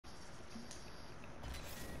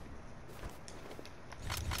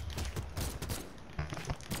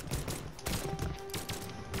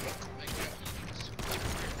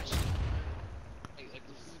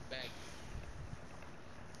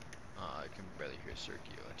Okay,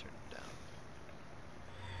 Sergio, I turned it down.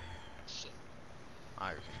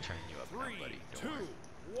 I'm turning you up now, buddy. Don't worry.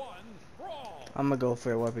 3, 2, 1, brawl. I'm gonna go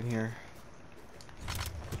for a weapon here.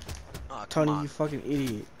 Oh, come Tony, on. you fucking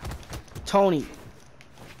idiot. Tony!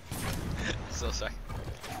 So sorry.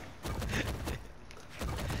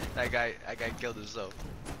 that guy killed himself.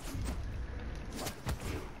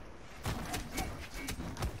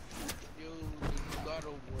 Yo, you gotta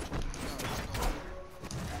work.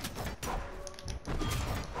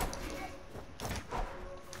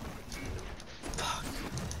 Fuck.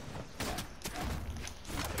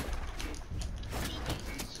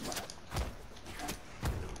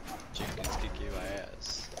 Chickens kicking my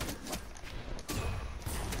ass.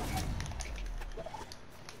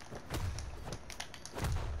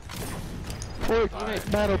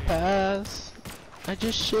 Fortnite Battle Pass. I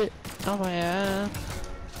just shit on my ass.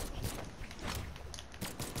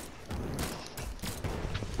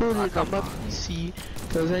 Put it on my PC,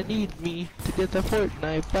 cause I need me to get the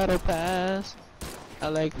Fortnite Battle Pass. I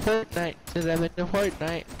like Fortnite, cause I'm into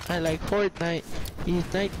Fortnite. I like Fortnite,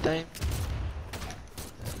 it's nighttime.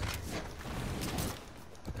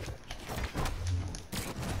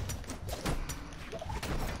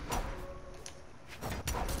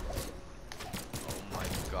 Oh my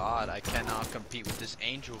god, I cannot compete with this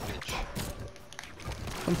angel bitch.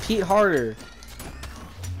 Compete harder.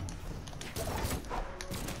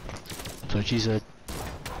 That's what she said.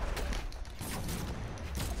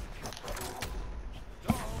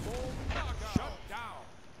 Shut down.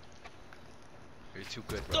 You're too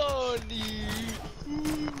good, bro.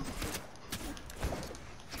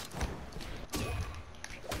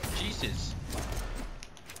 Jesus.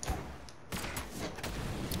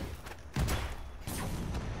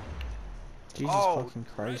 Jesus Oh, fucking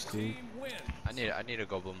Christ, dude. Team win. I need to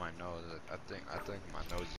go blow my nose. I think my nose